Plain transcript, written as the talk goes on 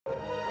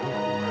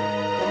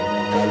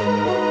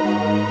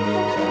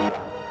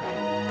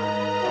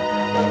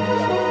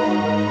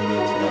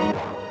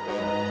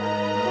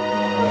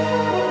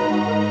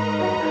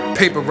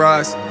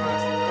Paperize.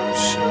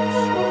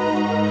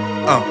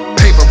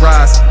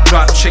 Paperize.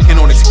 Drop chicken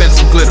on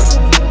expensive glitter.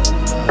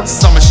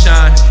 Summer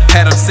shine,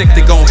 had them sick, they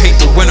gon' hate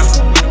the winter.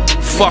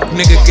 Fuck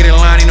nigga, get in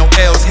line, ain't no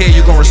L's here,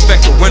 you gon'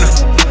 respect the winner.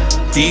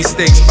 These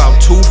steaks bout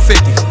 $250,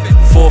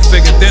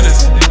 4-figure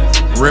dinners.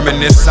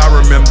 Reminisce, I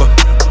remember.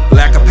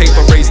 Lack of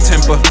paper, raised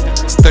temper.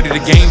 Study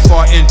the game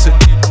far into.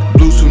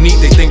 Blues who need,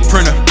 they think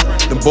printer.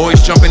 Them boys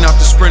jumping out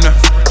the sprinter.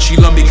 She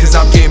love me cause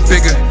I'm getting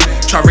bigger.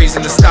 Try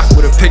raising the stock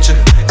with a pitcher.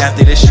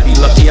 After this, she be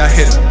lucky I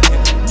hit her.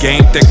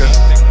 Game thicker,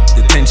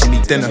 detention be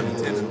thinner.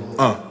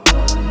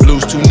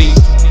 Blues too neat,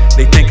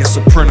 they think it's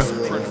a printer.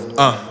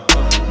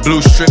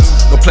 Blue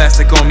strips, no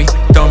plastic on me.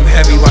 Dumb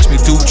heavy, watch me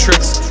do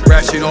tricks.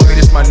 Ratchet on me,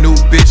 this my new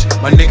bitch.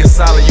 My nigga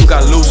solid, you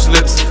got loose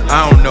lips.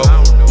 I don't know.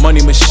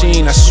 Money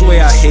machine, I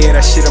swear I hear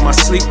that shit in my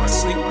sleep.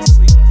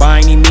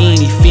 Buying he mean,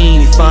 he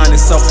fiend, he find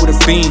himself with a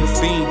beam.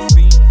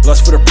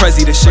 Lust for the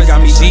prezi, this shit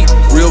got me deep.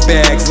 Real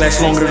bags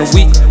last longer than a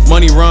week.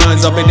 Money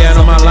runs up and down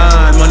on my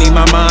line. Money in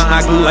my mind,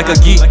 I glue like a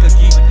geek.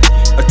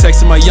 A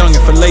text to my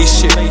youngin' for late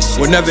shit,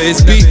 whenever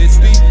it's beat.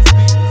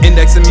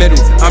 Index and middle,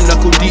 I'm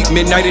knuckle deep,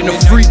 midnight in the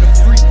free.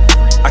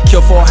 I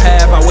kill for a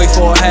half, I wait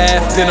for a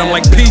half, then I'm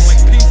like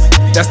peace.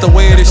 That's the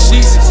way of the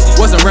sheets.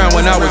 Wasn't around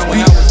when I was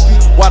beat.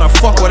 Why the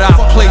fuck would I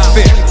play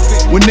fair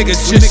when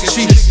niggas just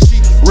cheat?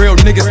 Real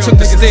niggas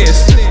took the stairs,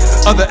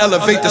 other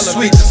elevate the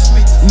suites.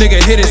 Nigga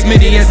hit as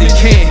many as he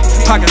can,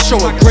 pocket show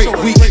a great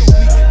week.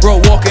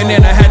 Bro walking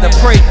in, I had to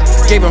pray,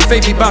 gave him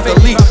faith he bout to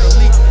leap.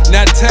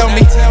 Now tell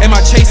me, am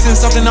I chasing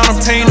something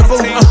unobtainable?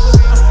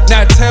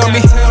 Now tell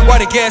me, why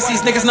the gas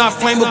these niggas not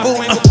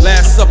flammable?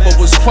 Last supper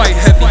was quite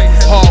heavy,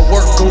 hard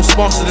work gon'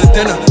 sponsor the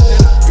dinner.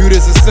 Viewed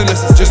as a sinners,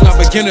 just not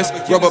beginners.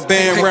 Rubber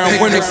band round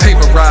winners.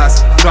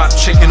 Paperize, drop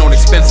chicken on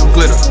expensive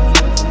glitter.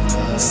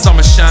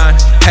 Summer shine,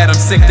 had them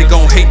sick, they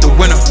gon' hate the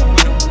winter.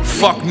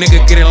 Fuck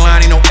nigga, get in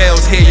line, ain't no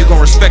L's here, you gon'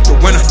 respect the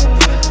winner.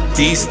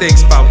 These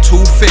steaks bout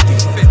 $250,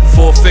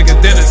 4-figure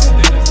dinners.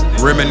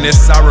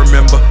 Reminisce, I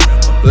remember.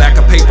 Lack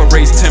of paper,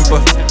 raised temper.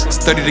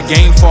 Study the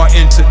game far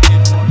into.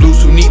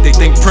 Blues who need, they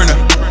think printer.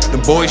 The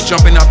boys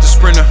jumping out the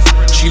sprinter.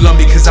 She love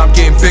me cause I'm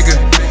getting bigger.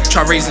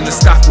 Try raising the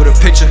stock with a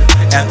pitcher.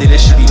 After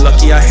this, she be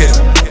lucky I hit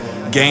her.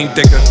 Game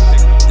thicker,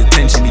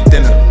 detention be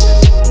thinner.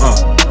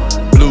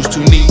 Blues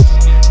too neat,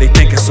 they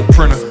think it's a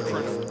printer.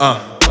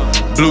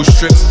 Blue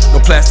strips, no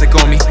plastic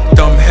on me.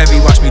 Dumb heavy,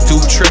 watch me do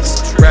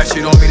tricks.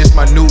 Ratchet on me, this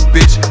my new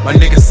bitch. My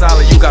nigga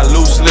solid, you got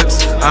loose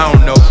lips. I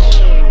don't know.